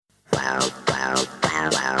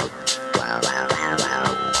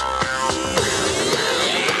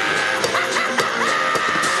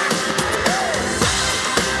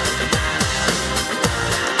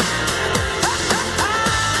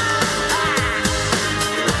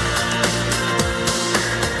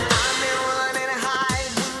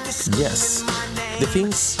Yes. Det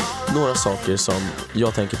finns några saker som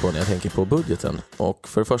jag tänker på när jag tänker på budgeten. Och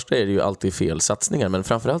för det första är det ju alltid fel satsningar. Men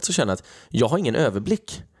framförallt så känner jag att jag har ingen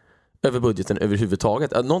överblick över budgeten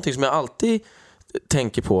överhuvudtaget. Någonting som jag alltid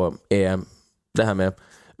tänker på är det här med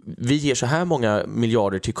vi ger så här många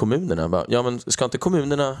miljarder till kommunerna. Ja, men ska inte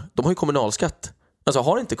kommunerna, de har ju kommunalskatt. Alltså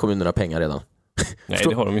har inte kommunerna pengar redan? Nej,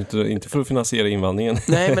 det har de inte för att finansiera invandringen.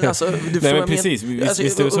 Nej, men alltså nej, men precis,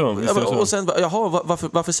 visst är det så. Och sen, jaha,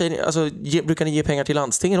 varför säger ni, alltså, brukar ni ge pengar till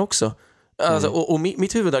landstingen också? Alltså, och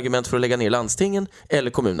mitt huvudargument för att lägga ner landstingen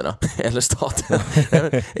eller kommunerna eller staten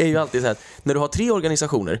är ju alltid så här att när du har 3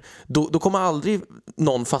 organisationer då kommer aldrig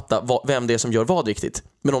någon fatta vem det är som gör vad riktigt.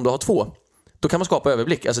 Men om du har 2, då kan man skapa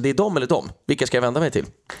överblick. Alltså det är dem eller dem. Vilka ska jag vända mig till?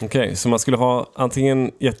 Okej, så man skulle ha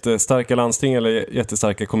antingen jättestarka landsting eller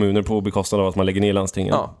jättestarka kommuner på bekostnad av att man lägger ner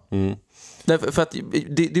landstingen? Ja. Nej, för att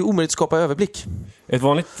det är omöjligt att skapa överblick. Ett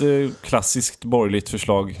vanligt klassiskt borgerligt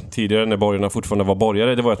förslag tidigare när borgarna fortfarande var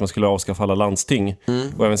borgare, det var att man skulle avskaffa alla landsting.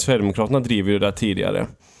 Och även Sverigedemokraterna driver ju det där tidigare.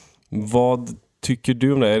 Vad tycker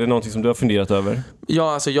du om det? Är det någonting som du har funderat över?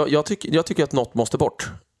 Ja, alltså jag tycker att något måste bort.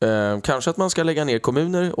 Kanske att man ska lägga ner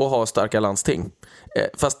kommuner och ha starka landsting.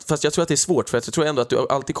 Fast jag tror att det är svårt, för jag tror ändå att du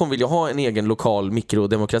alltid kommer vilja ha en egen lokal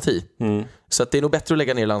mikrodemokrati. Så att det är nog bättre att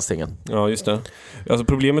lägga ner landstingen. Ja, just det. Alltså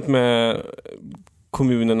problemet med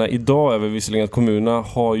kommunerna idag är väl visserligen att kommunerna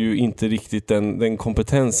har ju inte riktigt den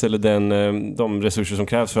kompetens eller de resurser som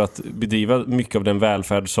krävs för att bedriva mycket av den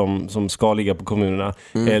välfärd som ska ligga på kommunerna.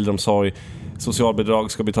 Äldreomsorg,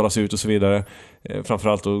 socialbidrag ska betalas ut och så vidare.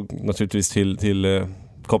 Framförallt och naturligtvis till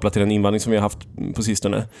kopplat till den invandring som vi har haft på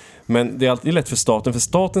sistone. Men det är alltid lätt för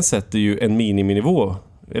staten sätter ju en miniminivå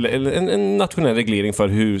eller en nationell reglering för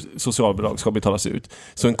hur socialbidrag ska betalas ut.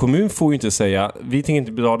 Så en kommun får ju inte säga vi tänker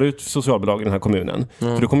inte betala ut socialbidrag i den här kommunen.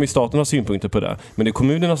 För då kommer ju staten ha synpunkter på det. Men det är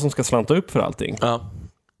kommunerna som ska slanta upp för allting. Ja.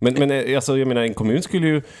 Men alltså, jag menar, en kommun skulle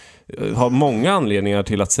ju ha många anledningar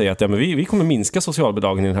till att säga att ja, men vi kommer minska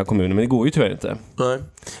socialbidragen i den här kommunen, men det går ju tyvärr inte.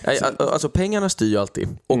 Nej. Alltså pengarna styr ju alltid.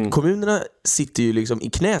 Och kommunerna sitter ju liksom i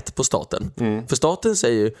knät på staten. För staten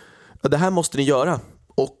säger det här måste ni göra.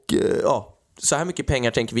 Och så här mycket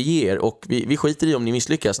pengar tänker vi ge er. Och vi skiter i om ni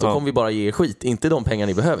misslyckas. Då kommer vi bara ge er skit, inte de pengar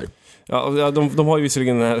ni behöver. Ja, de har ju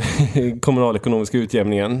visserligen den här kommunalekonomiska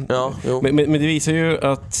utjämningen. Ja, men det visar ju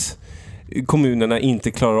att kommunerna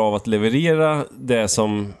inte klarar av att leverera det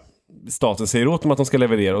som staten säger åt dem att de ska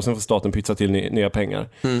leverera, och sen får staten pytsa till nya pengar.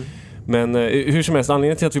 Men hur som helst,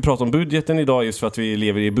 anledningen till att vi pratar om budgeten idag är just för att vi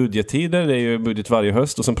lever i budgettider. Det är ju budget varje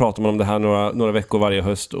höst, och sen pratar man om det här några veckor varje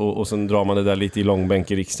höst, och sen drar man det där lite i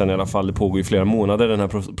långbänk i riksdagen i alla fall. Det pågår ju flera månader den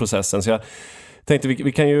här processen, så jag tänkte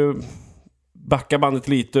vi kan ju backa bandet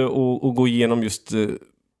lite och gå igenom just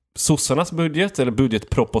sossarnas budget, eller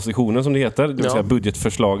budgetpropositionen som det heter, det vill säga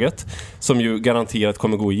budgetförslaget, som ju garanterat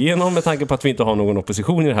kommer gå igenom med tanke på att vi inte har någon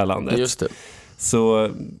opposition i det här landet. Just det. Så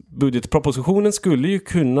budgetpropositionen skulle ju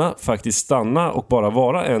kunna faktiskt stanna och bara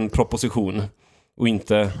vara en proposition och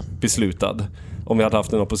inte beslutad, om vi hade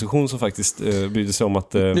haft en opposition som faktiskt brydde sig om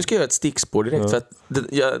att... Nu ska jag göra ett stickspår direkt, för att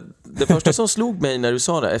det första som slog mig när du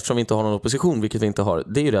sa det, eftersom vi inte har någon opposition, vilket vi inte har,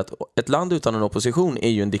 det är ju det att ett land utan en opposition är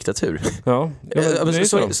ju en diktatur. Ja, det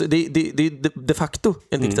är de facto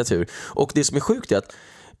en diktatur. Och det som är sjukt är att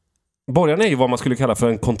borgarna är ju vad man skulle kalla för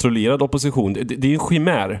en kontrollerad opposition. Det är en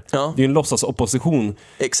chimär. Ja. Det är en låtsasopposition.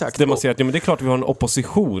 Exakt. Där man säger att men det är klart vi har en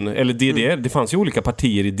opposition. Eller DDR. Det fanns ju olika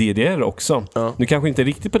partier i DDR också. Ja. Nu kanske inte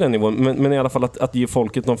riktigt på den nivån. Men i alla fall att ge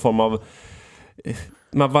folket någon form av...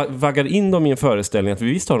 Man vaggar in dem i en föreställning att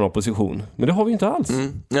vi visst har en opposition. Men det har vi inte alls. Nej,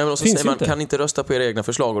 men och så säger man, kan inte rösta på era egna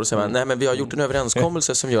förslag. Och då säger man, nej men vi har gjort en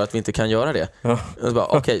överenskommelse som gör att vi inte kan göra det. Ja.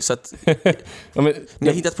 Okej, så att ni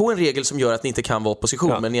har hittat på en regel som gör att ni inte kan vara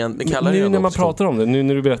opposition, men ni kallar det nu när man opposition. Pratar om det, nu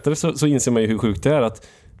när du berättar det så inser man ju hur sjukt det är att,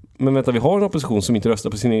 men vänta, vi har en opposition som inte röstar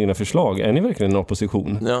på sina egna förslag. Är ni verkligen en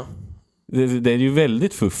opposition? Ja. Det är ju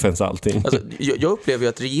väldigt fuffens allting. Alltså, jag upplever ju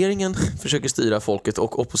att regeringen försöker styra folket,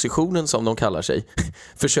 och oppositionen, som de kallar sig,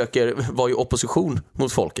 försöker vara i opposition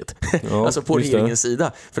mot folket. Ja, alltså på regeringens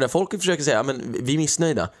sida. För när folket försöker säga, men vi är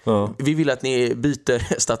missnöjda. Ja. Vi vill att ni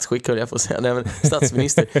byter statsskick, höll jag på att säga. Nej, men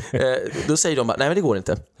statsminister. Då säger de bara, nej men det går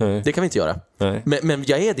inte. Nej. Det kan vi inte göra. Men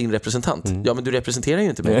jag är din representant. Ja, men du representerar ju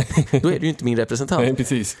inte mig. Då är du ju inte min representant. Nej,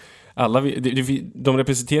 precis. De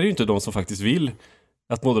representerar ju inte de som faktiskt vill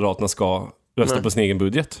att Moderaterna ska rösta på sin egen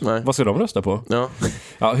budget. Nej. Vad ska de rösta på?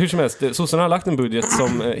 Ja, hur som helst, sossarna har lagt en budget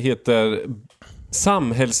som heter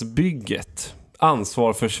Samhällsbygget.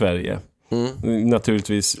 Ansvar för Sverige.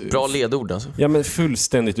 Naturligtvis. Bra ledord alltså. Ja, men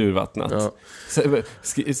fullständigt urvattnat. Ja.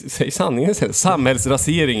 Säg sanningen sen.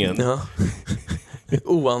 Samhällsraseringen. Ja.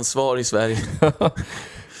 Oansvar i Sverige.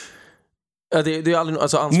 Ja, det är aldrig,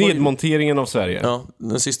 alltså nedmonteringen av Sverige. Ja,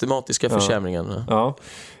 den systematiska försämringen. Ja.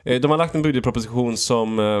 De har lagt en budgetproposition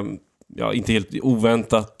som inte helt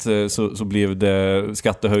oväntat så blev det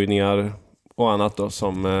skattehöjningar och annat då,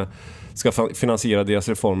 som ska finansiera deras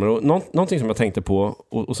reformer. Och någonting som jag tänkte på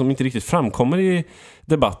och som inte riktigt framkommer i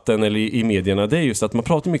debatten eller i medierna, det är just att man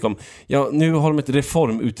pratar mycket om nu har de ett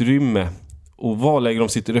reformutrymme, och vad lägger de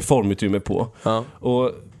sitt reformutrymme på? Ja.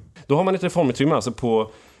 Och då har man ett reformutrymme alltså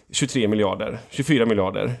på 24 miljarder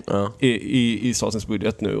i statens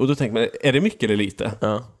budget nu. Och då tänker man, är det mycket eller lite?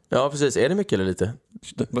 Ja, precis. Är det mycket eller lite?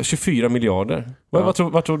 24 miljarder.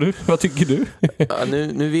 Vad tror du? Vad tycker du? Ja,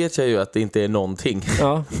 nu vet jag ju att det inte är någonting.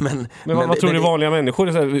 Ja. men vad tror du vanliga människor?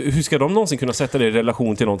 Hur ska de någonsin kunna sätta det i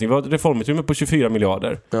relation till någonting? Vi har ett reformutrymme på 24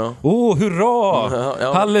 miljarder. Ja. Hurra!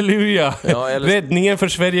 Ja. Halleluja! Ja, räddningen för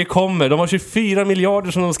Sverige kommer. De har 24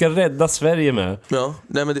 miljarder som de ska rädda Sverige med. Ja,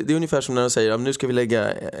 nej, men det är ungefär som när de säger att nu ska vi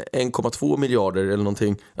lägga 1,2 miljarder eller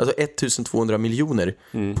någonting. Alltså 1200 miljoner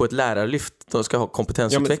på ett lärarlyft. De ska ha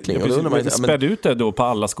kompetensutveckling. Späd ut det då på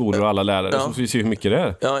alla skolor och alla lärare så vi ser hur mycket det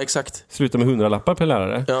är. Ja, exakt. Sluta med 100 lappar per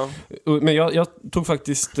lärare. Ja. Men jag tog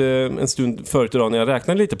faktiskt en stund förut idag när jag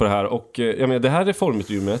räknade lite på det här, och det här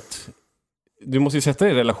reformutrymmet, du måste ju sätta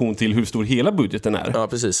det i relation till hur stor hela budgeten är. Ja,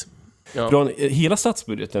 precis. Ja. Från hela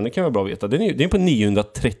statsbudgeten, det kan vara bra att veta, den är på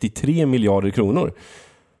 933 miljarder kronor.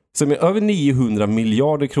 Så med över 900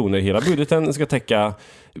 miljarder kronor i hela budgeten ska täcka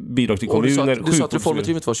bidrag till kommuner. Du sa att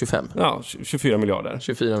reformutrymmet var 25. Ja, 24 miljarder.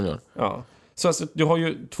 24 miljarder. Ja. Så alltså, du har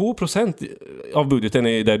ju 2% av budgeten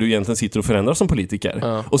är där du egentligen sitter och förändrar som politiker.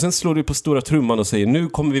 Ja. Och sen slår du på stora trumman och säger nu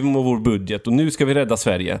kommer vi med vår budget och nu ska vi rädda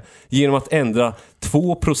Sverige. Genom att ändra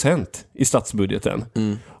 2% i statsbudgeten.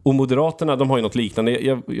 Och Moderaterna, de har ju något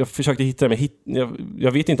liknande. Jag försökte hitta det, men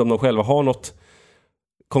jag vet inte om de själva har något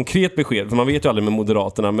konkret besked, för man vet ju aldrig med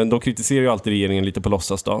Moderaterna, men de kritiserar ju alltid regeringen lite på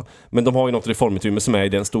låtsas då. Men de har ju något reformutrymme som är i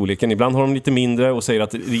den storleken. Ibland har de lite mindre och säger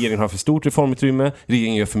att regeringen har för stort reformutrymme,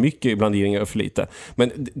 regeringen gör för mycket, ibland regeringen gör för lite.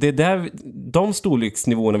 Men det är där de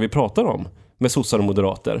storleksnivåerna vi pratar om med sossar och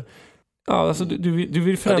moderater. Ja, alltså du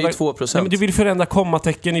vill förändra, det är 2%. Nej, men du vill förändra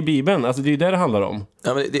kommatecken i Bibeln. Alltså det är ju det handlar om.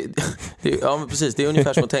 Ja, men men precis, det är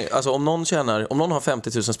ungefär som att tänka, alltså om någon har 50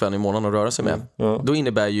 000 spänn i månaden att röra sig med, då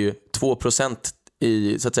innebär ju 2%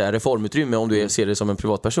 i så att säga reformutrymme, om du ser det som en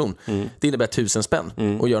privatperson, det innebär 1000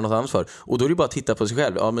 spänn och gör något annat för. Och då är det bara att titta på sig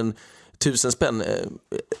själv. Ja, men 1000 spänn,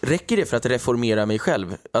 räcker det för att reformera mig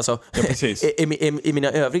själv? Alltså, är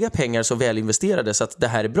mina övriga pengar så väl investerade så att det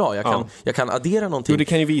här är bra? Jag kan addera någonting. Det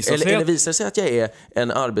kan ju visa sig eller visar sig att jag är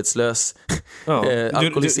en arbetslös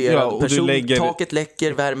alkoholiserad person. Taket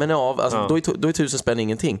läcker, värmen är av. Alltså, då är 1000 spänn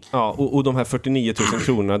ingenting. Ja, och de här 49 000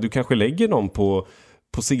 kronorna, du kanske lägger dem på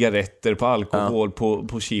cigaretter, på alkohol,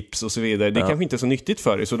 på chips och så vidare. Det kanske inte är så nyttigt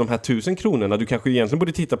för dig. Så de här 1000 kronorna, du kanske egentligen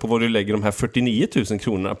borde titta på vad du lägger de här 49 000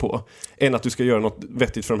 kronorna på. Än att du ska göra något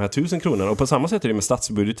vettigt för de här 1000 kronorna. Och på samma sätt är det med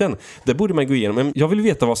statsbudgeten. Där borde man gå igenom. Men jag vill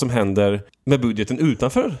veta vad som händer med budgeten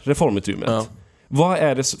utanför reformutrymmet. Ja. Vad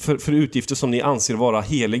är det för utgifter som ni anser vara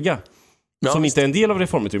heliga? Som inte är en del av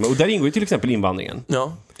reformutrymmet. Och där ingår ju till exempel invandringen.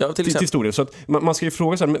 Till stor. Så att man ska ju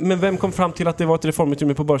fråga så här, men vem kom fram till att det var ett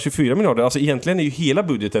reformutrymme på bara 24 miljarder? Alltså egentligen är ju hela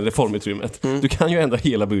budgeten reformutrymmet. Du kan ju ändra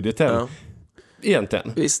hela budgeten. Ja.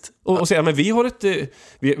 Egentligen. Visst. Och säga, men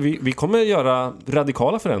vi kommer göra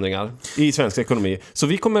radikala förändringar i svensk ekonomi. Så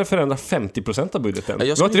vi kommer förändra 50% av budgeten. Vi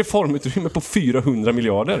har ett reformutrymme på 400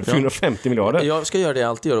 miljarder. 450 miljarder. Jag ska göra det jag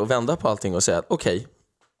alltid gör och vända på allting och säga att okej,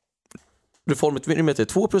 reformutrymmet är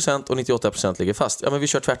 2% och 98% ligger fast. Ja, men vi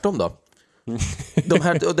kör tvärtom då.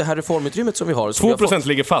 Det här reformutrymmet som vi har... 2%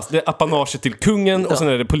 ligger fast. Det är apanaget till kungen och sen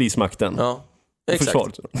är det polismakten. Ja.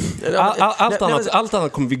 Exakt. Allt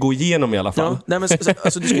annat kommer vi gå igenom i alla fall. Ja, nej, men,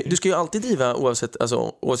 alltså, du ska ju alltid driva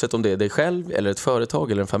oavsett om det är dig själv eller ett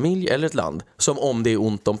företag eller en familj eller ett land, som om det är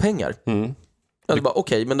ont om pengar. Alltså bara,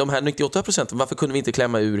 okej, men de här 98%, varför kunde vi inte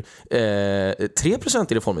klämma ur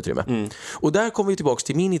 3% i reformutrymme? Och där kommer vi tillbaka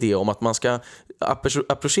till min idé om att man ska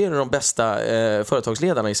approchera de bästa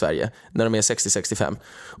företagsledarna i Sverige när de är 60-65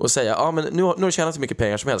 och säga, men nu har du tjänat så mycket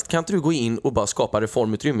pengar som helst. Kan inte du gå in och bara skapa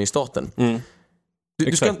reformutrymme i staten?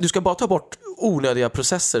 Du ska bara ta bort onödiga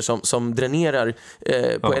processer som dränerar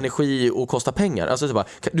på energi och kostar pengar. Alltså det bara,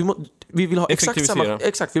 vi vill ha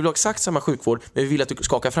exakt samma sjukvård, men vi vill att du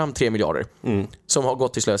skakar fram 3 miljarder som har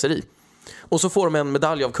gått till slöseri. Och så får de en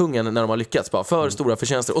medalj av kungen när de har lyckats bara, för stora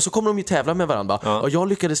förtjänster. Och så kommer de ju tävla med varandra. Ja. Jag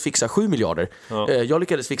lyckades fixa 7 miljarder. Ja. Jag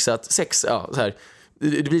lyckades fixa 6. Ja, så här.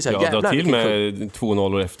 Det blir så här, jävlar. Dra till med 2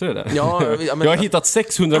 nollor efter det där. Ja, jag har hittat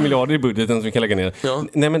 600 miljarder i budgeten som vi kan lägga ner. Ja.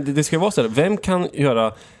 Nej, men det ska vara så här. Vem kan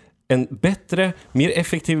göra en bättre, mer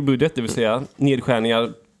effektiv budget, det vill säga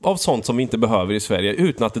nedskärningar av sånt som vi inte behöver i Sverige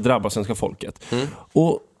utan att det drabbar svenska folket.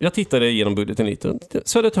 Och jag tittade igenom budgeten lite.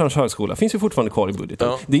 Södertörns högskola finns ju fortfarande kvar i budgeten.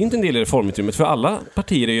 Ja. Det är inte en del i reformutrymmet, för alla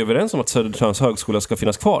partier är överens om att Södertörns högskola ska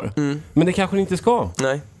finnas kvar. Men det kanske inte ska.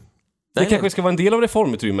 Nej. Det kanske ska vara en del av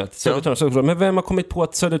reformutrymmet, Södertörns högskola. Men vem har kommit på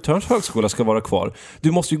att Södertörns högskola ska vara kvar?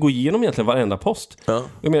 Du måste ju gå igenom egentligen varenda post. Ja.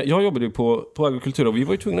 Jag jobbade ju på agrikultur och vi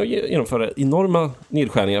var ju tvungna att genomföra enorma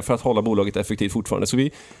nedskärningar för att hålla bolaget effektivt fortfarande. Så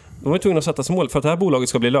vi var ju tvungna att sätta som mål. För att det här bolaget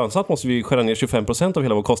ska bli lönsamt måste vi skära ner 25% av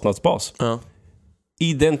hela vår kostnadsbas. Ja.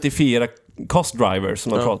 Identifiera cost drivers som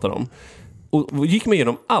man pratar om. Och vi gick med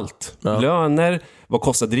igenom allt. Ja. Löner, vad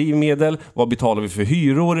kostar drivmedel, vad betalar vi för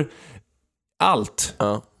hyror, allt.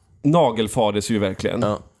 Ja. Nagelfades ju verkligen.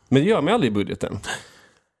 Ja. Men det gör mig aldrig i budgeten.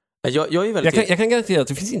 Jag är väldigt... jag kan garantera att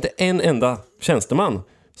det finns inte en enda tjänsteman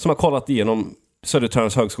som har kollat igenom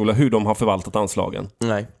Södertörns högskola hur de har förvaltat anslagen.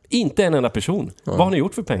 Nej. Inte en enda person. Ja. Vad har ni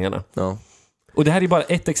gjort för pengarna? Ja. Och det här är bara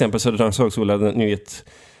ett exempel. Södertörns högskola, nu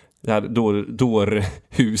det här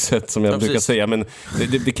dårhuset som jag brukar säga, men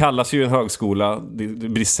det kallas ju en högskola. Det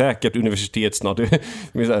blir säkert universitet snart. Det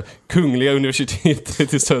blir så här, Kungliga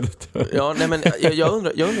universitetet i Södertörn. Ja, nej, men jag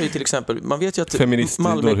undrar ju till exempel, man vet ju att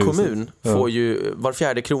Malmö kommun får ju, var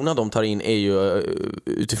 4:e krona de tar in är ju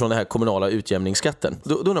utifrån den här kommunala utjämningsskatten.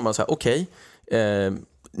 Då undrar man så här, okej,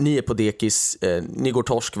 ni är på dekis, ni går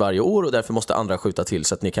torsk varje år och därför måste andra skjuta till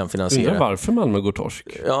så att ni kan finansiera. Undrar varför Malmö går torsk?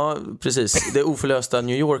 Ja, precis. Det oförlösta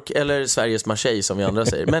New York eller Sveriges Marseille som vi andra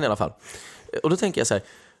säger. Men i alla fall. Och då tänker jag så här,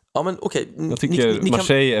 ja men okej. Jag tycker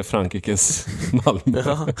Marseille är Frankrikes Malmö.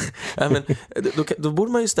 Ja, men då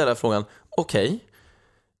borde man ju ställa frågan, okej,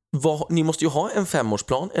 ni måste ju ha en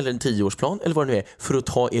 5-årsplan eller en 10-årsplan eller vad det nu är för att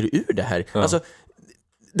ta er ur det här. Ja. Alltså,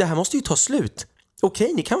 det här måste ju ta slut.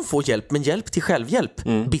 Okej, ni kan få hjälp, men hjälp till självhjälp,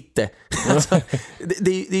 bitte. Alltså,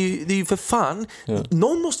 det är ju för fan. Ja.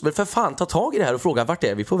 Någon måste väl för fan ta tag i det här och fråga vart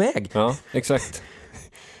är vi på väg? Ja, exakt.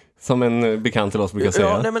 Som en bekant till oss brukar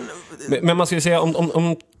säga. Ja, nej, men man ska ju säga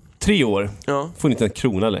om 3 år får ni inte en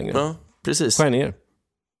krona längre. Ja, precis. Skär ner.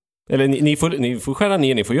 Eller ni får skära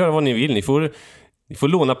ner, ni får göra vad ni vill. Ni får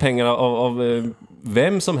låna pengar av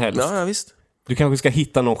vem som helst. Ja, visst. Du kanske ska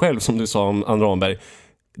hitta någon själv, som du sa om Ann Ramberg.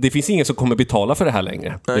 Det finns ingen som kommer betala för det här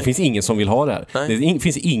längre. Nej. Det finns ingen som vill ha det här. Det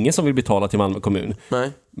finns ingen som vill betala till Malmö kommun.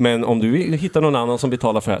 Nej. Men om du vill hitta någon annan som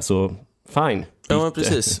betalar för det här, så fine. Ja,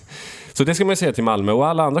 precis. Så det ska man säga till Malmö och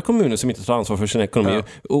alla andra kommuner som inte tar ansvar för sin ekonomi.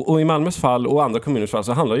 Ja. Och i Malmös fall och andra kommuners fall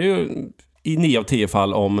så handlar det ju i 9 av 10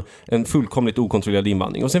 fall om en fullkomligt okontrollerad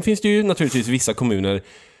invandring. Och sen finns det ju naturligtvis vissa kommuner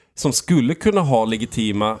som skulle kunna ha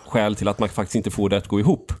legitima skäl till att man faktiskt inte får det att gå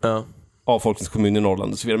ihop. Ja. Av folkens kommun i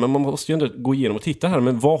Norrland och så vidare. Men man måste ju ändå gå igenom och titta här.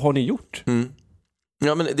 Men vad har ni gjort?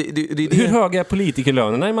 Ja, men Hur höga är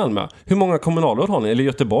politikerlönerna i Malmö? Hur många kommunalråd har ni? Eller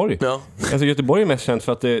Göteborg? Ja. Alltså Göteborg är mest känt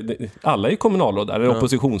för att alla är kommunalråd där. Eller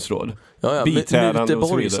oppositionsråd. Biträdande och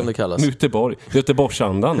så vidare. Som det kallas. Muteborg.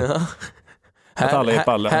 Göteborgsandan. Ja. Att alla är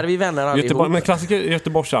på alla. Här är vi vänner allihop. Men klassiker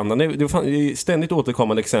Göteborgsandan, det är ständigt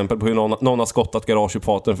återkommande exempel på hur någon har skottat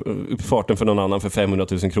garageuppfarten för någon annan för 500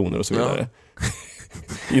 000 kronor och så vidare. Ja.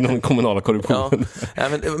 Inom kommunala korruptionen. Ja,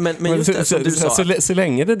 men just det som du sa. Så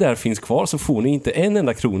länge det där finns kvar så får ni inte en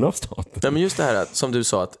enda krona av staten. Ja, men just det här som du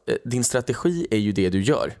sa, att din strategi är ju det du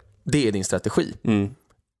gör. Det är din strategi.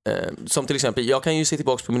 Som till exempel, jag kan ju se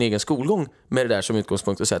tillbaka på min egen skolgång med det där som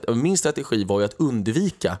utgångspunkt och säga att min strategi var ju att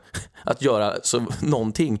undvika att göra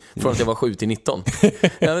någonting från att jag var 7 till 19.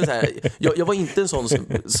 Jag var inte en sån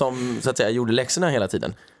som så att säga gjorde läxorna hela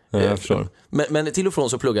tiden. Jag förstår. Men till och från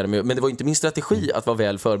så pluggade jag, men det var inte min strategi att vara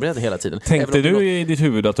väl förberedd hela tiden. Tänkte du i ditt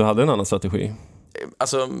huvud att du hade en annan strategi?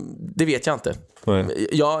 Alltså, det vet jag inte. Nej.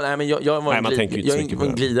 Jag var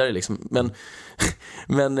en glidare liksom.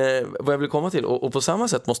 Men vad jag vill komma till, och på samma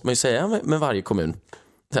sätt måste man ju säga med varje kommun.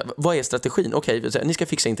 Vad är strategin? Okej, ni ska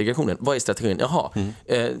fixa integrationen. Vad är strategin? Jaha,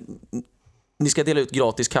 ni ska dela ut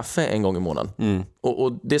gratis kaffe en gång i månaden.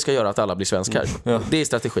 Och det ska göra att alla blir svenskar. Ja. Det är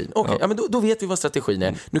strategin. Okej, men då vet vi vad strategin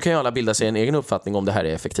är. Nu kan ju alla bilda sig en egen uppfattning om det här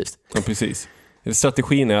är effektivt. Ja, precis.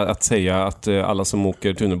 Strategin är att säga att alla som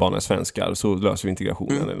åker tunnelbana är svenskar, så löser vi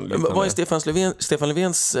integrationen. Vad är Stefan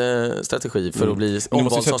Löfvens strategi för att bli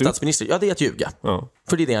omvald som statsminister? Ja, det är att ljuga. Ja.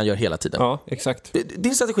 För det är det han gör hela tiden. Ja, exakt.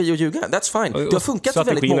 Din strategi är att ljuga, that's fine. Det har funkat för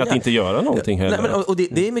väldigt många. Strategin att inte göra någonting heller. Nej, och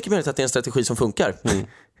det är mycket möjligt att det är en strategi som funkar.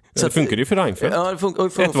 Så det funkar ju för Reinfeldt.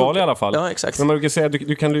 Ja, ett val i alla fall. Ja, exakt. Men man kan säga att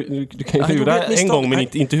du kan lura en gång,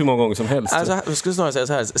 men inte hur många gånger som helst. Alltså, jag skulle snarare säga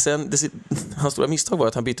så här. Hans stora misstag var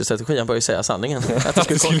att han bytte strategi. Han började säga sanningen. Att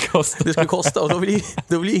det skulle kosta. Och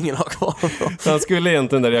då blir ingen ha kvar. Han skulle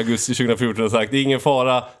egentligen där i augusti 2014 ha sagt, det är ingen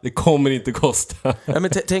fara, det kommer inte kosta. Ja,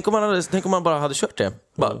 men tänk om man bara hade kört det.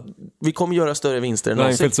 Vi kommer göra större vinster än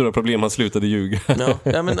någonsin. Reinfeldts stora problem, han slutade ljuga.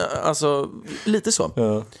 Ja, men alltså, lite så.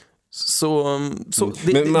 Ja.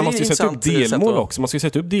 Men man måste ju sätta upp delmål också. Man ska ju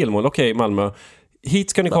sätta upp delmål. Okej, Malmö, hit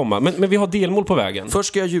ska ni komma. Men vi har delmål på vägen. Först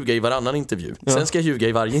ska jag ljuga i varannan intervju. Sen ska jag ljuga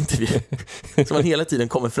i varje intervju. Så man hela tiden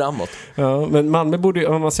kommer framåt. Ja, men Malmö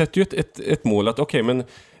man sätter ju ett mål att okej, men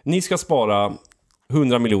ni ska spara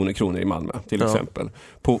 100 miljoner kronor i Malmö till exempel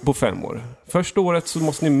på 5 år. Första året så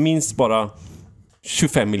måste ni minst spara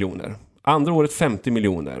 25 miljoner. Andra året 50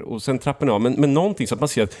 miljoner. Och sen trappar ni av. Men någonting så att man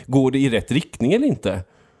ser att går det i rätt riktning eller inte?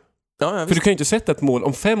 Ja, för du kan ju inte sätta ett mål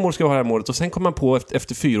om 5 år ska vi ha det här målet och sen kommer man på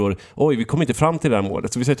efter 4 år, oj, vi kommer inte fram till det här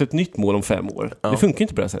målet, så vi sätter ett nytt mål om 5 år. Det funkar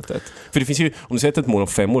inte på det här sättet. För det finns ju, om du sätter ett mål om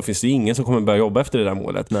 5 år finns det ingen som kommer börja jobba efter det där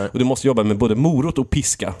målet. Nej. Och du måste jobba med både morot och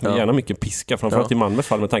piska. Gärna mycket piska, framförallt i Malmös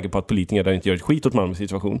fall med tanke på att politiker där inte gör ett skit åt Malmös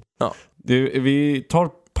situation. Vi tar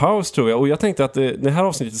paus tror jag, och jag tänkte att det här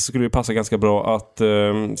avsnittet skulle passa ganska bra att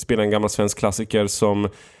spela en gammal svensk klassiker som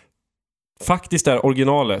faktiskt är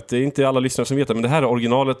originalet. Det är inte alla lyssnare som vet det, men det här är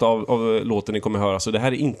originalet av låten ni kommer höra. Så det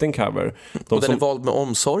här är inte en cover. Och den är vald med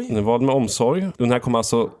omsorg? Den är vald med omsorg. Den här kom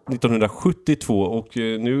alltså 1972 och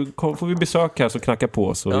nu får vi besök här som knackar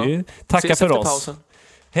på. Så vi tackar för oss. Pausen.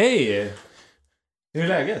 Hej! Hur är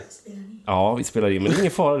läget? Ja, vi spelar in, men det är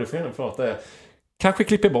ingen fara, du får gärna prata. Kanske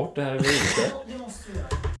klipper bort det här eller inte.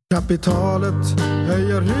 Kapitalet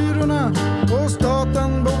höjer hyrorna och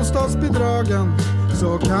staten bostadsbidragen.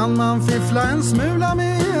 Så kan man fiffla en smula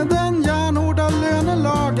med den järnhårda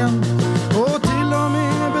lönelagen. Och till och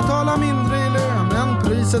med betala mindre i lön än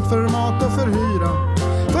priset för mat och för hyra.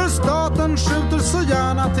 För staten skjuter så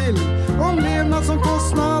gärna till om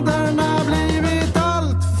levnadsomkostnaderna blivit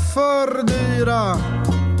allt för dyra.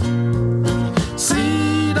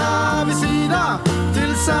 Sida vid sida,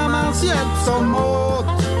 tillsammans hjälps de åt.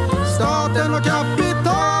 Staten och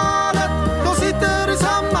kapitalet, de sitter i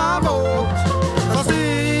samma båt. Fast det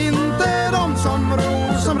är inte de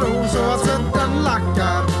som ror så att svetten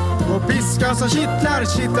lackar. Och piskar som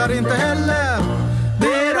kittlar inte heller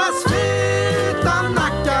deras feta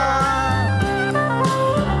nackar.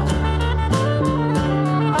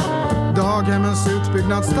 Daghemmens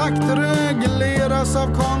utbyggnadstakt regleras av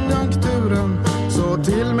konjunkturen. Så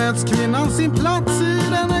tillmäts kvinnan sin plats i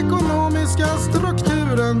den ekonomiska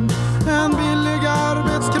strukturen. En billig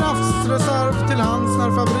arbetskraftsreserv till hands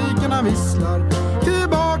när fabrikerna visslar.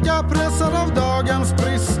 Tillbaka pressad av dagens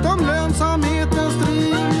brist om lönsamhetens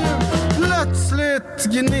drivhjul plötsligt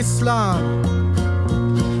gnisslar.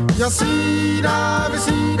 Ja, sida vid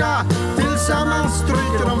sida, tillsammans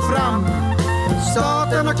stryker de fram.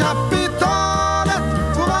 Staten och kapitalet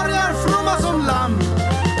får vargar fromma som lamm.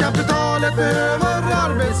 Kapitalet behöver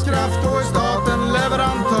arbetskraft och är staten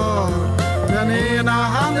leverantör. Den ena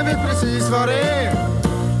handen vet precis vad det är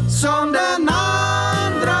som den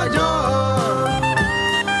andra gör.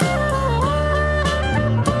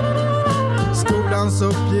 Skolans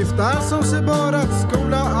uppgift är som sig bör att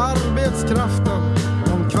skola arbetskraften.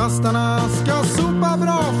 Om kvastarna ska sopa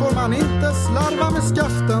bra får man inte slarva med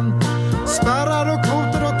skaften. Spärrar och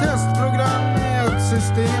kvoter och testprogram är ett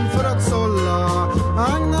system för att sålla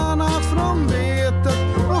agnarna från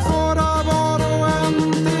vetet och föra var och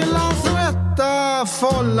en till hans rätta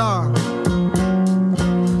folla.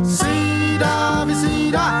 Sida vid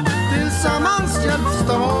sida, tillsammans hjälps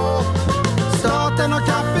de åt. Staten och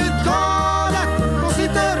kapitalet, de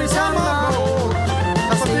sitter i samma båt.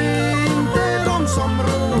 Fast det är inte de som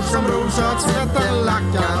ror så att svetten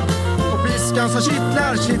lackar. Och piskan som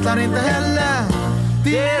kittlar inte heller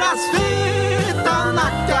deras feta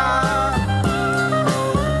nackar.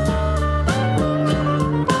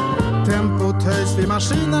 Tempot höjs vid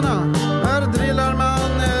maskinerna, här drillar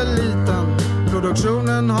man eliten.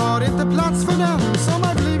 Produktionen har inte plats för den som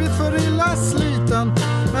har blivit för illa sliten.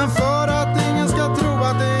 Men för att ingen ska tro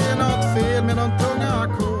att det är något fel med de tunga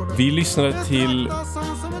ackorden. Vi lyssnade till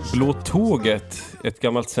Blå tåget, ett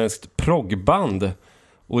gammalt svenskt proggband.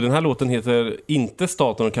 Och den här låten heter inte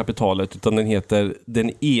Staten och kapitalet, utan den heter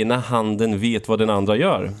Den ena handen vet vad den andra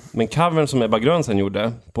gör. Men covern som Ebba Grön sen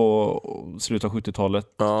gjorde på slutet av 70-talet,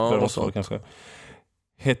 kanske,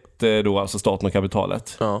 hette då alltså Staten och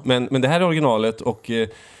kapitalet. Ja. Men det här är originalet, och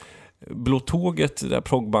Blå tåget, det där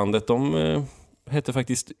proggbandet, de hette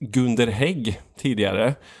faktiskt Gunder Hägg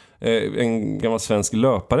tidigare. en gammal svensk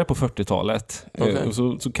löpare på 40-talet.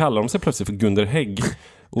 Och så kallar de sig plötsligt för Gunder Hägg.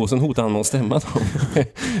 Och sen hotade han med att stämma dem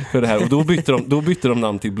för det här. Och då bytte de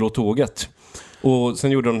namn till Blå Tåget. Och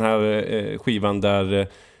sen gjorde de den här skivan där,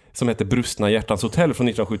 som heter Brustna hjärtans hotell från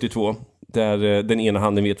 1972. Där den ena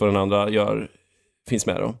handen vet vad den andra gör, finns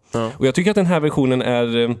med då. Ja. Och jag tycker att den här versionen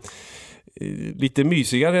är lite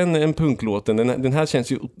mysigare än punklåten. Den här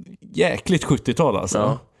känns ju jäkligt 70-tal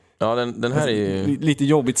alltså. Ja, den här är ju... Lite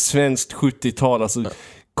jobbigt svenskt 70-tal alltså.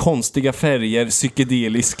 Konstiga färger,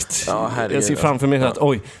 psykedeliskt. Jag ser framför mig att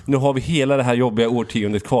oj, nu har vi hela det här jobbiga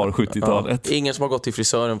årtiondet kvar, 70-talet. Ingen som har gått till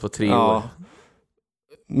frisören på 3 år.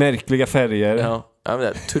 Märkliga färger. Ja,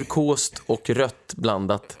 men turkost och rött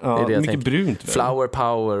blandat. Ja, är det mycket brunt. Flower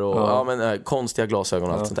power och konstiga glasögon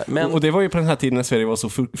och allt sånt där. Men... Och det var ju på den här tiden när Sverige var så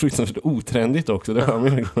fruktansvärt otrendigt också.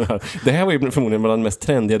 Det här var ju förmodligen bland det mest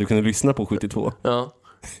trendiga du kunde lyssna på 72.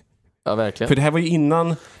 Ja, verkligen. För det här var ju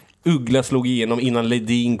innan Uggla slog igenom, innan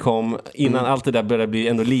Ledin kom, innan allt det där började bli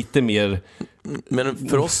ändå lite mer... Men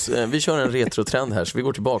för oss, vi kör en retrotrend här, så vi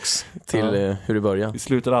går tillbaks till hur det började. Vi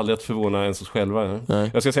slutar aldrig att förvåna ens oss själva.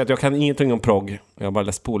 Nej. Jag ska säga att jag kan ingenting om prog. Jag har bara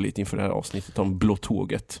läst på lite inför det här avsnittet om Blå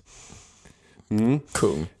Tåget.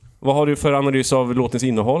 Kung. Vad har du för analys av låtens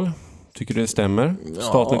innehåll? Tycker du det stämmer?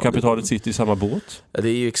 Staten och kapitalet sitter i samma båt? Det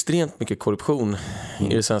är ju extremt mycket korruption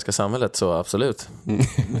i det svenska samhället, så absolut.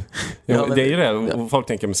 Men det är ju det. Och folk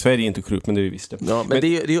tänker att Sverige är inte korrupt, men det är ju visst det. Ja, men det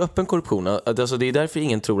är ju öppen korruption. Alltså, det är därför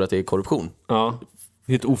ingen tror att det är korruption. Ja,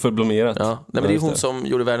 helt oförblommerat. Ja. Nej, men det är hon som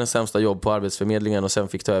gjorde världens sämsta jobb på Arbetsförmedlingen och sen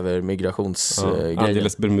fick ta över migrationsgrejer.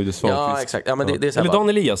 Angeles Bermudez Svankvist. Ja, exakt. Ja, men det är så här, eller Dan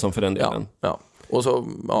Eliasson för den delen. Ja. Och så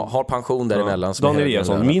har pension däremellan. Dan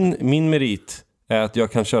Eliasson, min merit är att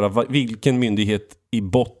jag kan köra vilken myndighet i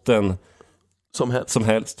botten som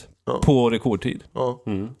helst på rekordtid. Ja.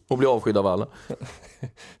 Och bli avskydd av alla.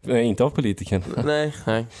 Nej, inte av politiken. Nej.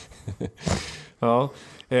 Ja,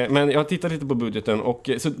 men jag har tittat lite på budgeten och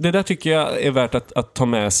så det där tycker jag är värt att ta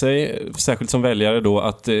med sig, särskilt som väljare då,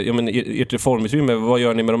 att ert reformutrymme, vad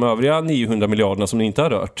gör ni med de övriga 900 miljarderna som ni inte har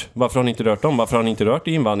rört? Varför har ni inte rört dem? Varför har ni inte rört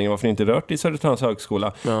i invandringen? Varför har ni inte rört i Södertörns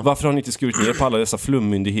högskola? Varför har ni inte skurit ner på alla dessa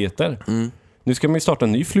flummyndigheter? Nu ska man ju starta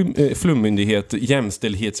en ny flummyndighet,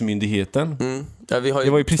 Jämställdhetsmyndigheten. Ja, det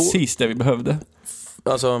var ju precis det vi behövde.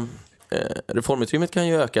 Alltså, reformutrymmet kan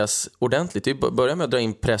ju ökas ordentligt. Vi börjar med att dra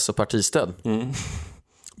in press- och partistöd.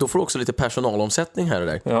 Då får du också lite personalomsättning här och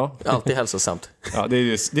där. Ja. Alltid hälsosamt. Ja, det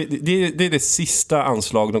är det sista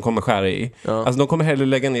anslag de kommer skära i. Ja. Alltså de kommer hellre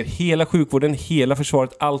lägga ner hela sjukvården, hela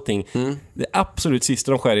försvaret, allting. Det absolut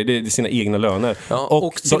sista de skär i, det är sina egna löner. Ja,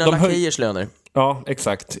 och sina lakejers löner. Ja,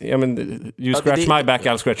 exakt. Ja, men, you scratch my back,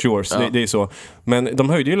 I'll scratch yours. Ja. Det är så. Men de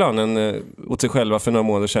höjde ju lönen åt sig själva för några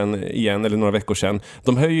månader sedan igen, eller några veckor sedan.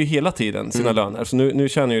 De höjer ju hela tiden sina löner. Så nu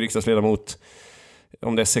tjänar ju riksdagsledamot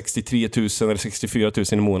om det är 63 000 eller 64 000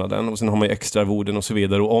 i månaden. Och sen har man ju extra arvoden och så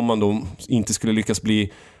vidare. Och om man då inte skulle lyckas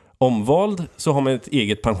bli omvald så har man ett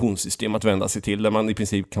eget pensionssystem att vända sig till där man i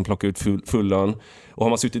princip kan plocka ut full lön. Och har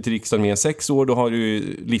man suttit i riksdagen mer än 6 år då har du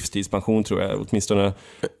ju livstidspension tror jag åtminstone.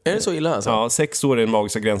 Är det så illa alltså? Ja, 6 år är en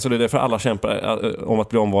magiska gräns och det är därför alla kämpar om att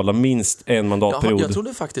bli omvalda minst en mandatperiod. Jag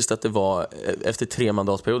trodde faktiskt att det var efter 3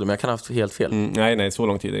 mandatperioder, men jag kan ha haft helt fel. Nej, så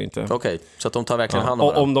lång tid är det inte. Okej, så att de tar verkligen hand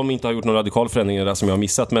om det. Om de inte har gjort någon radikal förändring där som jag har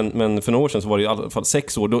missat, men för några år sedan så var det i alla fall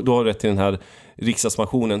 6 år, då har du rätt till den här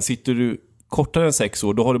riksdagspensionen. Sitter du kortare än 6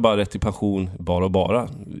 år, då har du bara rätt till pension bara.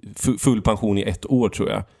 Full pension i 1 år tror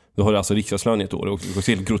jag. Då har du alltså riksdagslön i 1 år. Och det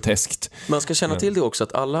är helt groteskt. Man ska känna till det också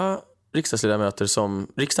att alla riksdagsledamöter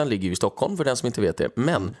riksdagen ligger ju i Stockholm för den som inte vet det.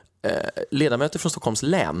 Men ledamöter från Stockholms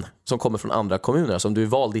län som kommer från andra kommuner, som du är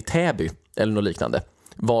vald i Täby eller något liknande.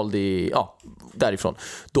 Vald i, därifrån.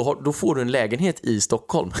 Då får du en lägenhet i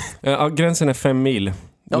Stockholm. Ja, gränsen är 5 mil.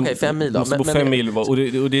 Okej, 5 mil då. Måste bo 5 mil och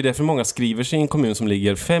det är därför många skriver sig i en kommun som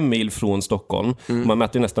ligger 5 mil från Stockholm. Man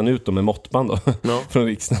mäter nästan ut dem med måttband då, från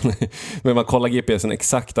riksdagen. Men man kollar GPSen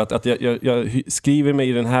exakt att jag skriver mig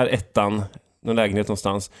i den här ettan, någon lägenhet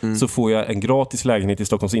någonstans, så får jag en gratis lägenhet i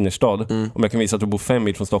Stockholms innerstad om jag kan visa att du bor 5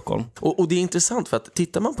 mil från Stockholm. Och det är intressant för att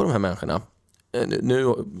tittar man på de här människorna,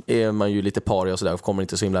 nu är man ju lite paria och sådär och kommer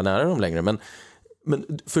inte så himla nära dem längre, men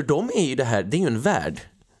för dem är ju det är ju en värld.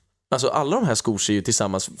 Alltså alla de här skor sig ju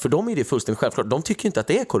tillsammans, för dem är det fullständigt självklart. De tycker inte att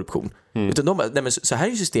det är korruption. Utan de bara, nej men så här är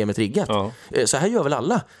ju systemet riggat. Ja. Så här gör väl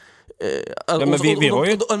alla.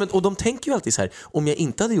 Och de tänker ju alltid så här, om jag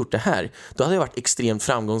inte hade gjort det här, då hade jag varit extremt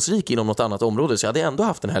framgångsrik inom något annat område, så jag hade ändå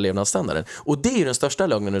haft den här levnadsstandarden. Och det är ju den största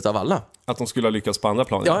lögnen utav alla. Att de skulle ha lyckats på andra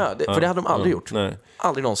plan. För det hade de aldrig gjort. Nej.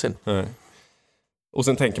 Aldrig någonsin. Nej. Och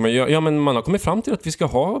sen tänker man, men man har kommit fram till att vi ska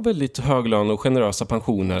ha väldigt hög lön och generösa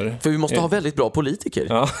pensioner. För vi måste ha väldigt bra politiker.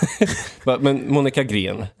 Ja. Men Monica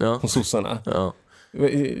Green, från sossarna. Ja.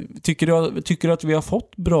 Tycker du att vi har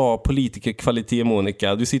fått bra politikerkvalitet,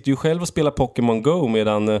 Monica? Du sitter ju själv och spelar Pokémon Go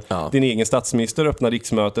medan din egen statsminister öppnar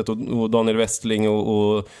riksmötet och Daniel Westling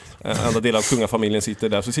och andra delar av kungafamiljen sitter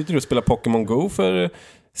där. Så sitter du och spelar Pokémon Go för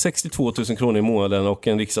 62 000 kronor i månaden och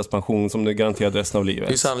en riksdagspension som du garanterar resten av livet.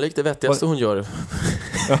 Det är sannolikt det vettigaste hon gör.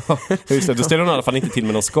 Ja, just det. Då ställer hon i alla fall inte till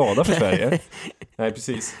med någon skada för Sverige. Nej,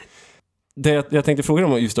 precis. Det jag tänkte fråga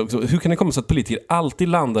om just också, hur kan det komma så att politiker alltid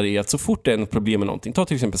landar i att så fort det är ett problem med någonting, ta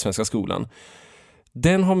till exempel svenska skolan,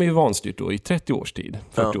 den har man ju vanstyrt då i 30 års tid,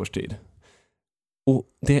 40 års tid. Och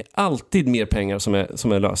det är alltid mer pengar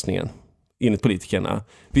som är lösningen enligt politikerna.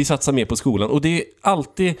 Vi satsar mer på skolan och det är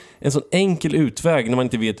alltid en sån enkel utväg när man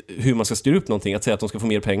inte vet hur man ska styra upp någonting, att säga att de ska få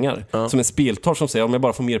mer pengar. Som en speltorsk som säger, om jag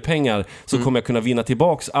bara får mer pengar så kommer jag kunna vinna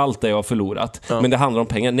tillbaks allt det jag har förlorat. Men det handlar om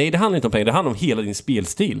pengar. Nej, det handlar inte om pengar, det handlar om hela din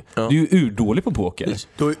spelstil. Du är ju urdålig på poker.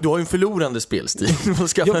 Du har ju en förlorande spelstil. Du måste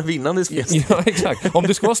skaffa en vinnande spelstil. Ja, exakt. Om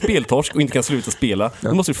du ska vara speltorsk och inte kan sluta spela,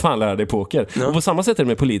 då måste du fan lära dig poker. Och på samma sätt är det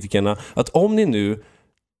med politikerna, att om ni nu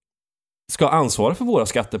ska ansvara för våra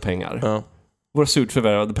skattepengar, våra surt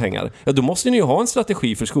förvärvade pengar, då måste ni ju ha en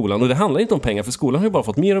strategi för skolan. Och det handlar inte om pengar, för skolan har ju bara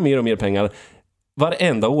fått mer och mer och mer pengar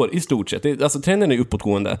varenda år i stort sett. Alltså trenden är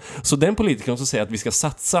uppåtgående. Så den politikern som säger att vi ska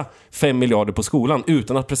satsa 5 miljarder på skolan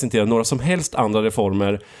utan att presentera några som helst andra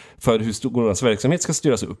reformer för hur skolans verksamhet ska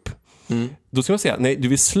styras upp. Då ska man säga, nej, du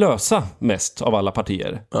vill slösa mest av alla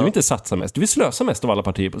partier. Du vill inte satsa mest, du vill slösa mest av alla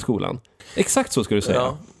partier på skolan. Exakt så ska du säga.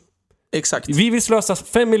 Ja. Exakt. Vi vill slösa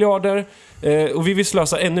 5 miljarder och vi vill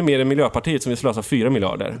slösa ännu mer än Miljöpartiet som vill slösa 4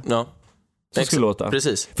 miljarder. Ja. Så skulle det låta.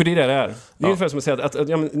 Precis. För det är det är. Det är ungefär som att säga att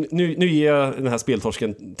nu ger jag den här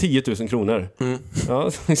speltorsken 10 000 kronor.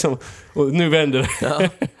 Ja, liksom, och nu vänder det. Ja.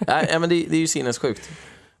 Nej, men det är ju sinnessjukt.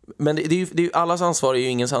 Men det är ju allas ansvar är ju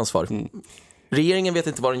ingens ansvar. Regeringen vet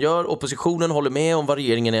inte vad den gör, oppositionen håller med om vad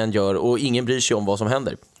regeringen än gör och ingen bryr sig om vad som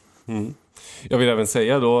händer. Jag vill även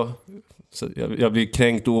säga då, så jag blir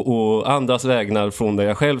kränkt och andras vägnar från det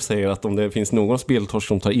jag själv säger, att om det finns någon speltorsk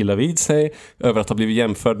som tar illa vid sig över att ha blivit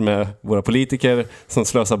jämförd med våra politiker som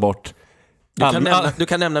slösar bort. Du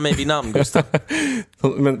kan nämna mig vid namn, Gustav.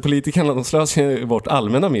 Men politikerna, de slösar ju bort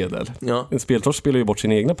allmänna medel. Ja. En speltorsk spelar ju bort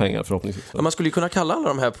sina egna pengar förhoppningsvis. Ja, man skulle ju kunna kalla alla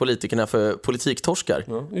de här politikerna för politiktorskar.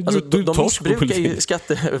 Ja. Alltså, de missbrukar ju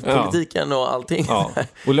skattepolitiken och allting. Ja.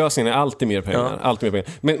 Och lösningen är alltid mer pengar. Alltid mer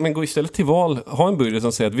pengar. Men gå istället till val, ha en budget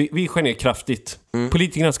som säger att vi skär ner kraftigt.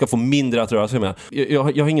 Politikerna ska få mindre att röra sig med. Jag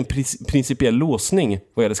har ingen principiell låsning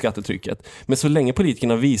vad gäller skattetrycket. Men så länge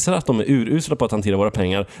politikerna visar att de är urusla på att hantera våra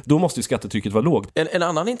pengar, då måste ju skattetrycket vara lågt. En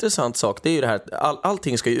annan intressant sak, det är ju det här att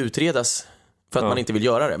allting ska ju utredas för att man inte vill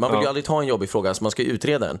göra det. Man vill ju aldrig ta en jobbig fråga, så man ska ju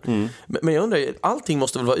utreda den. Men jag undrar, allting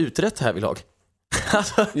måste väl vara utrett här vid lag?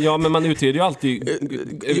 Ja, men man utreder ju alltid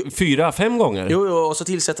 4-5 gånger. Jo, och så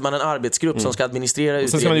tillsätter man en arbetsgrupp som ska administrera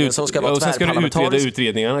utredningen, som ska vara tvärparlamentarisk. Sen ska du utreda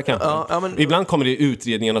utredningarna kanske. Men ibland kommer det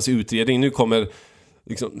utredningarnas utredning. Nu kommer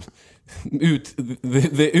liksom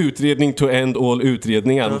the utredning to end all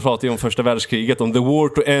utredningar. Man pratar ju om första världskriget, om the war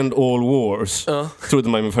to end all wars. Trodde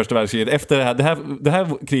man med första världskriget. Efter det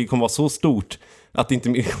här kriget kommer vara så stort att det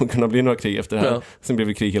inte kommer kunna bli några krig efter det här. Sen blev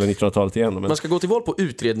det krig hela 1900-talet igen. Men... Man ska gå till val på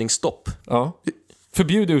utredningsstopp. Ja.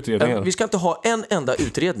 Förbjud utredningar. Vi ska inte ha en enda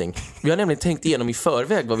utredning. Vi har nämligen tänkt igenom i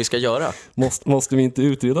förväg vad vi ska göra. Måste vi inte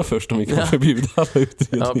utreda först om vi kan förbjuda alla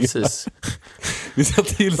utredningar? Ja, precis. Vi ska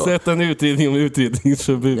tillsätta en utredning om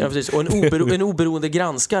utredningsförbud. Ja, precis. Och en oberoende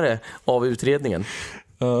granskare av utredningen.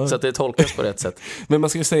 Så att det tolkas på rätt sätt. Men man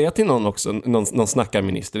ska ju säga till någon också, någon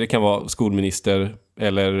snackarminister. Det kan vara skolminister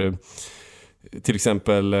eller till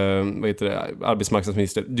exempel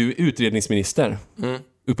arbetsmarknadsminister. Du är utredningsminister,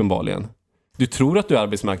 uppenbarligen. Du tror att du är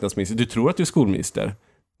arbetsmarknadsminister, du tror att du är skolminister.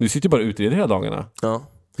 Du sitter bara och utreder hela dagarna. Ja.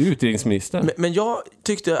 Du är utredningsminister. Men jag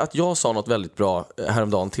tyckte att jag sa något väldigt bra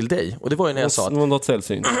häromdagen till dig. Och det var ju när jag sa att... Något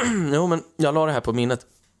sällsynt. Jo, men jag la det här på minnet.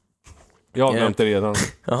 Jag har glömt det redan.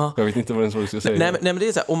 Jag vet inte vad den så ska säga. Nej, men det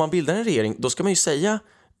är så här, om man bildar en regering, då ska man ju säga...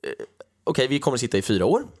 Okej, vi kommer att sitta i 4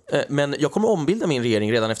 år, men jag kommer ombilda min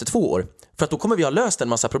regering redan efter 2 år. För att då kommer vi ha löst en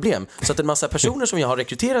massa problem. Så att en massa personer som jag har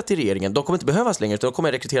rekryterat till regeringen, de kommer inte behövas längre, utan då kommer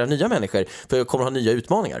jag rekrytera nya människor. För jag kommer ha nya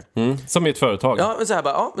utmaningar. Som i ett företag. Ja, men så här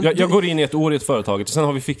bara, jag går in i ett år i ett företag och sen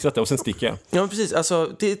har vi fixat det och sen sticker jag. Ja, men precis. Alltså,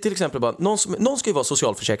 till exempel bara, någon ska ju vara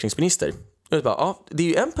socialförsäkringsminister. Det är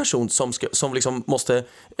ju en person som liksom måste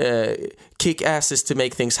kick asses to make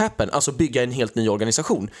things happen, alltså bygga en helt ny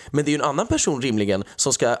organisation. Men det är ju en annan person rimligen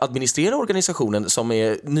som ska administrera organisationen som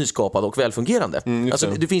är nyskapad och välfungerande. Alltså,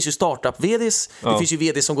 det finns ju startup-vds, det finns ju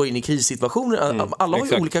vd som går in i krissituationer. Alla har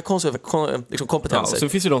ju olika liksom kompetenser. Och så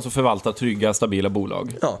finns ju de som förvaltar trygga, stabila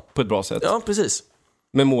bolag på ett bra sätt. Ja, precis.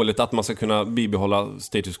 Med målet att man ska kunna bibehålla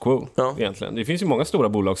status quo egentligen. Det finns ju många stora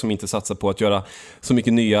bolag som inte satsar på att göra så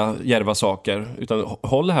mycket nya, djärva saker. Utan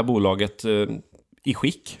håll det här bolaget i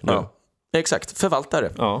skick nu. Ja, exakt.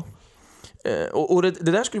 Förvaltare. Ja. Och det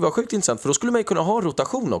där skulle vara sjukt intressant, för då skulle man ju kunna ha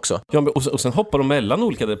rotation också. Ja, och sen hoppar de mellan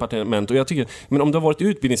olika departement. Och jag tycker, men om du har varit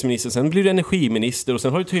utbildningsminister, sen blir du energiminister och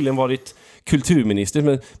sen har du tydligen varit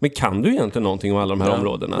kulturminister. Men kan du egentligen någonting om alla de här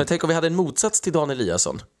områdena? Men tänk om vi hade en motsats till Dan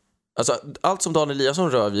Eliasson. Alltså, allt som Dan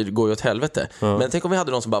Eliasson rör vid går ju åt helvete. Men tänk om vi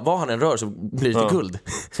hade någon som bara, vad han än rör så blir det guld.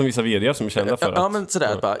 Som vissa vd:ar som är kända för Ja, men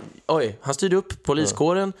sådär, bara, oj, han styrde upp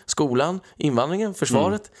poliskåren, skolan, invandringen,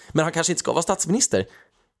 försvaret. Men han kanske inte ska vara statsminister.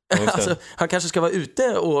 Alltså, han kanske ska vara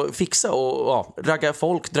ute och fixa och ragga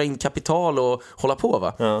folk, dra in kapital och hålla på,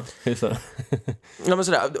 va? Ja, just det. Ja, men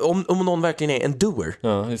sådär, om någon verkligen är en doer.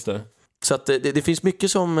 Ja, just det. Så att det finns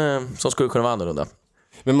mycket som skulle kunna vara annorlunda.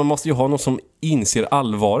 Men man måste ju ha någon som inser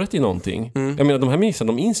allvaret i någonting. Jag menar, de här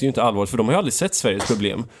ministrarna, de inser ju inte allvaret, för de har ju aldrig sett Sveriges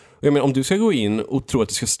problem. Jag menar, om du ska gå in och tro att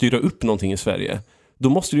du ska styra upp någonting i Sverige, då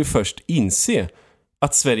måste du först inse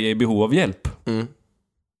att Sverige är i behov av hjälp.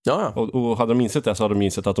 Ja. Och hade de insett det, så hade de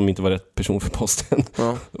insett att de inte var rätt person för posten.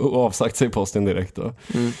 Och avsagt sig posten direkt då.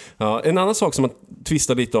 Ja, en annan sak som man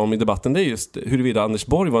tvistar lite om i debatten, det är just huruvida Anders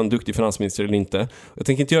Borg var en duktig finansminister eller inte. Jag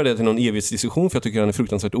tänker inte göra det till någon evighetsdiskussion, för jag tycker han är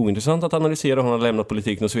fruktansvärt ointressant att analysera. Han har lämnat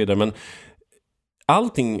politiken och så vidare, men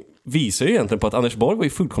allting visar ju egentligen på att Anders Borg var ju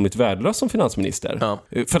fullkomligt värdelös som finansminister.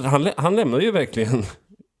 För han lämnade ju verkligen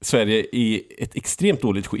Sverige i ett extremt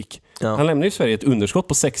dåligt skick. Han lämnade ju Sverige ett underskott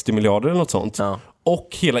på 60 miljarder eller något sånt. Och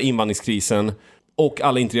hela invandringskrisen och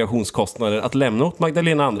alla integrationskostnader att lämna åt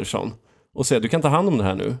Magdalena Andersson och säga, du kan ta hand om det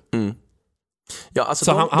här nu. Ja, alltså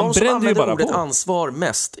så de som använder bara ordet på ansvar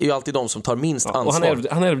mest är ju alltid de som tar minst ansvar. Och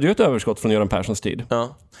han ärvde ju ett överskott från Göran Perssons tid.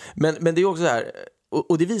 Ja. Men det är ju också så här,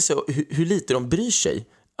 och det visar hur lite de bryr sig.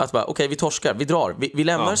 Att bara, okej, vi torskar, vi drar, vi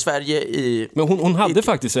lämnar Sverige i... Men hon hade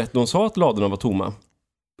faktiskt rätt, hon sa att ladorna var tomma.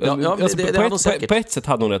 Alltså, på ett sätt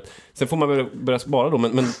hade hon rätt. Sen får man börja spara då,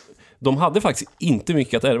 men de hade faktiskt inte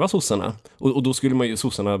mycket att ärva sossarna. Och då skulle man ju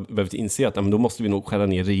sossarna behövt inse att då måste vi nog skära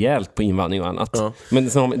ner rejält på invandring och annat. Men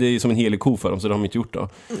det är ju som en helig ko för dem, så det har de inte gjort då.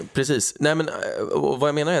 Precis. Nej, men vad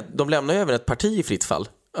jag menar är att de lämnar ju även ett parti i fritt fall.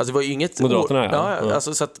 Alltså det var ju inget... Moderaterna,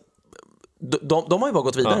 alltså så att de har ju bara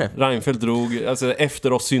gått vidare. Reinfeldt drog, alltså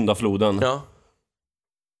efter oss syndafloden. Ja,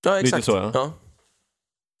 exakt. Lite så,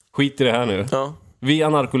 Skit i det här nu. Vi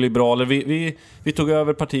anarkoliberaler, vi tog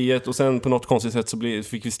över partiet och sen på något konstigt sätt så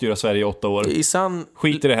fick vi styra Sverige i 8 år.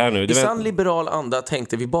 Skit i det här nu. I sann liberal anda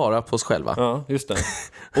tänkte vi bara på oss själva. Ja, just det.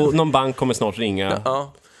 Och någon bank kommer snart ringa.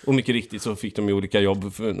 Och mycket riktigt så fick de ju olika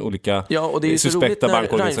jobb för olika och det är ju så roligt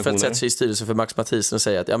när Reinfeldt sätter sig i styrelsen för Max Matthiessen och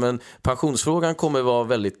säger att pensionsfrågan kommer vara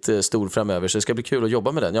väldigt stor framöver, så det ska bli kul att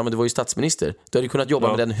jobba med den. Ja, men du var ju statsminister. Du hade ju kunnat jobba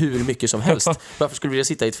med den hur mycket som helst. Varför skulle du vilja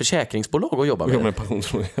sitta i ett försäkringsbolag och jobba med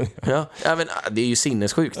pensionsfrågan? Men det är ju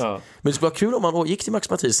sinnessjukt. Men det skulle vara kul om man gick till Max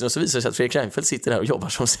Matthiessen och så visar det sig att Fredrik Reinfeldt sitter här och jobbar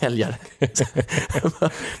som säljare.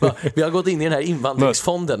 Vi har gått in i den här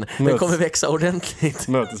invandringsfonden. Den kommer växa ordentligt.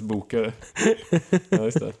 Mötesbokare. Ja,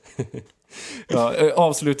 just det.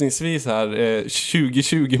 Avslutningsvis här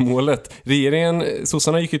 2020-målet.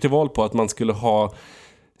 Sossarna gick ju till val på att man skulle ha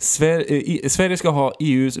Sverige ska ha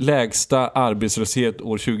EUs lägsta arbetslöshet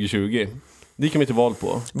år 2020. Det gick de till val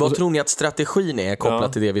på. Vad tror ni att strategin är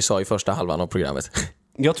kopplat till det vi sa i första halvan av programmet?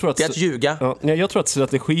 Jag tror att det är att ljuga. Jag tror att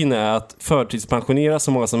strategin är att förtidspensionera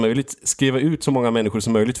så många som möjligt, skriva ut så många människor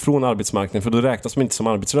som möjligt från arbetsmarknaden, för då räknas man inte som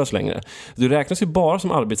arbetslös längre. Du räknas ju bara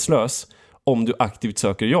som arbetslös om du aktivt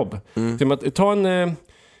söker jobb. Ta en,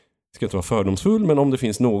 ska inte vara fördomsfull, men om det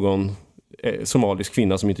finns någon somalisk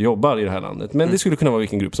kvinna som inte jobbar i det här landet. Men det skulle kunna vara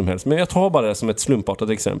vilken grupp som helst. Men jag tar bara det som ett slumpartat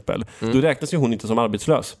exempel. Då räknas ju hon inte som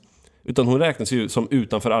arbetslös. Utan hon räknas ju som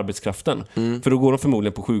utanför arbetskraften. För då går de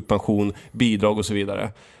förmodligen på sjukpension, bidrag och så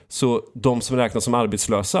vidare. Så de som räknas som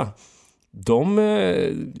arbetslösa, de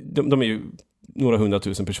är ju några 100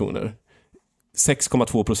 000 personer.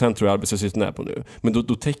 6,2% tror jag arbetslösheten är på nu. Men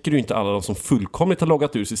då täcker du inte alla de som fullkomligt har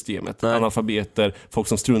loggat ur systemet. Analfabeter, folk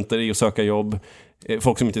som struntar i att söka jobb,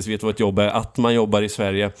 folk som inte ens vet vad ett jobb är, att man jobbar i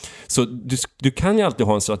Sverige. Så du kan ju alltid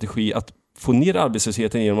ha en strategi att få ner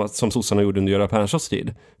arbetslösheten genom att, som sossarna gjorde under Göran Perssons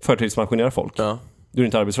tid, förtidspensionera folk. Du är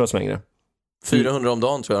inte arbetslös längre. 400 om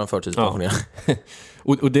dagen tror jag han förtidspensionerade. Ja.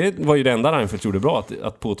 och det var ju det enda Reinfeldt gjorde bra,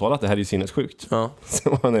 att påtala att det här är sinnessjukt. Ja. Så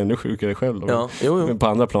var han ännu sjukare själv då, Ja, jo. på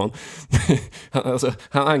andra plan.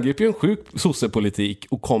 Han angriper ju en sjuk sossepolitik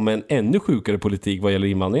och kom med en ännu sjukare politik vad gäller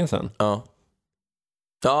invandringen sen. Ja.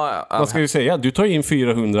 Ja, Man ska ju säga, du tar in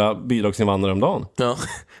 400 bidragsinvandrare om dagen. Ja.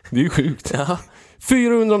 Det är ju sjukt. Ja.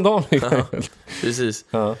 400 om dagen. Ja, precis.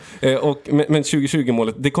 Ja. Men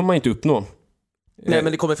 2020-målet, det kommer man inte uppnå. Nej,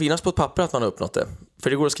 men det kommer finnas på ett papper att man har uppnått det. För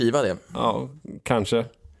det går att skriva det. Ja, kanske.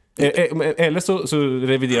 Eller så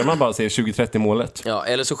reviderar man bara och säger 2030-målet. Ja,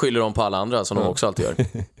 eller så skyller de på alla andra som de också alltid gör.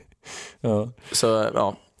 Ja. Så,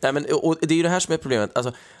 ja. Nej, men, och det är ju det här som är problemet.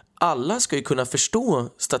 Alltså, alla ska ju kunna förstå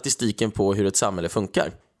statistiken på hur ett samhälle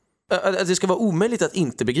funkar. Det ska vara omöjligt att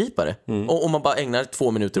inte begripa det. Om man bara ägnar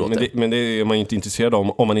 2 minuter åt det. Men det är man ju inte intresserad av.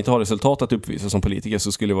 Om man inte har resultat att uppvisa som politiker,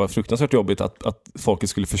 så skulle det vara fruktansvärt jobbigt att folket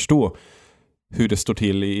skulle förstå hur det står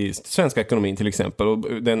till i svenska ekonomin till exempel. Och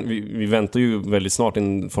vi väntar ju väldigt snart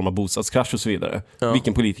en form av bostadskrasch och så vidare. Ja.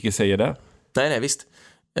 Vilken politiker säger det? Nej, visst.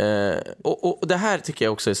 Och det här tycker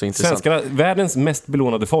jag också är så intressant. Svenskarna, världens mest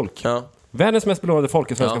belånade folk. Ja. Världens mest belånade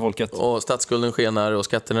folk är svenska folket. Och statsskulden skenar och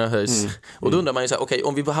skatterna höjs. Och då undrar man ju så här, okej,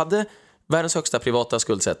 om vi hade världens högsta privata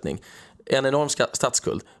skuldsättning, en enorm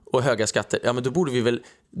statsskuld och höga skatter, ja men då borde vi väl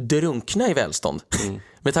drunkna i välstånd.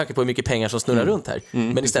 Med tanke på hur mycket pengar som snurrar runt här.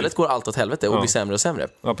 Men istället går allt åt helvete och blir sämre och sämre.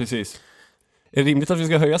 Ja, precis. Är det rimligt att vi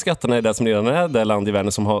ska höja skatterna i det som redan är det land i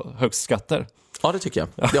världen som har högst skatter? Ja, det tycker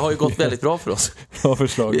jag. Det har ju gått väldigt bra för oss. Bra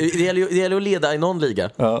förslag. Det gäller att leda i någon liga.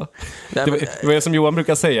 Ja. Det var som Johan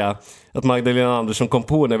brukar säga, att Magdalena Andersson kom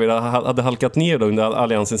på när vi hade halkat ner då under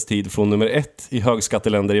alliansens tid från nummer 1 i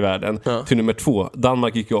högskatteländer i världen till nummer 2.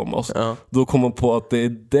 Danmark gick ju om oss. Ja. Då kom hon på att det är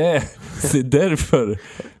därför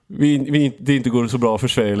det inte går så bra för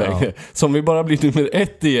Sverige längre. Så om vi bara blir nummer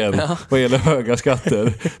 1 igen vad gäller höga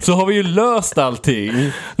skatter, så har vi ju löst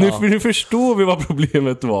allting. Nu förstår vi vad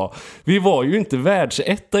problemet var. Vi var ju inte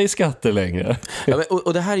världsetta i skatter längre. Ja, men,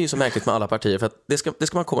 och det här är ju så märkligt med alla partier, för att det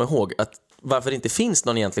ska man komma ihåg, att varför det inte finns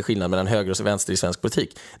någon egentlig skillnad mellan höger och vänster i svensk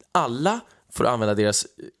politik. Alla, för att använda deras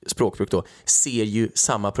språkbruk då, ser ju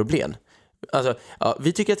samma problem. Alltså,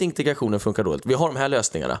 vi tycker att integrationen funkar dåligt. Vi har de här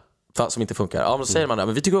lösningarna som inte funkar. Ja, då säger man det.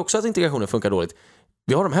 Men vi tycker också att integrationen funkar dåligt.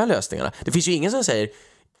 Vi har de här lösningarna. Det finns ju ingen som säger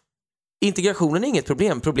integrationen är inget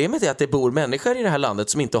problem. Problemet är att det bor människor i det här landet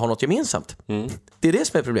som inte har något gemensamt. Det är det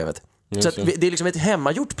som är problemet. Så att det är liksom ett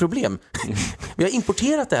hemmagjort problem. Vi har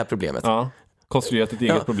importerat det här problemet. Ja, konstruerat ett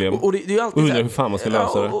eget problem. Och det är ju alltid undrar hur fan man ska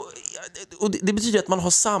lösa det. Och det betyder att man har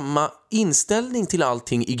samma inställning till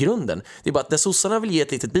allting i grunden. Det är bara att när sossarna vill ge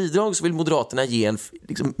ett litet bidrag, så vill Moderaterna ge en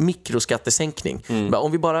liksom, mikroskattesänkning.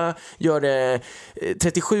 Om vi bara gör det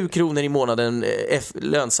 37 kronor i månaden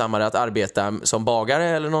lönsammare att arbeta som bagare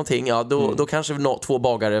eller någonting, ja, då kanske 2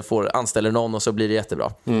 bagare anställer någon och så blir det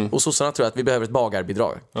jättebra. Och sossarna tror att vi behöver ett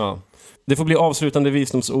bagarbidrag. Ja. Det får bli avslutande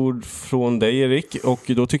visdomsord från dig, Erik. Och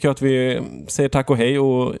då tycker jag att vi säger tack och hej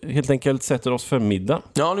och helt enkelt sätter oss för middag.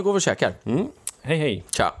 Ja, nu går vi och käkar. Hej, hej.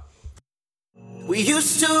 Tja. We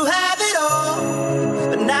used to have it all,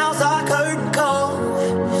 but now's our curtain call.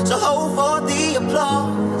 So hold for the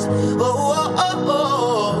applause.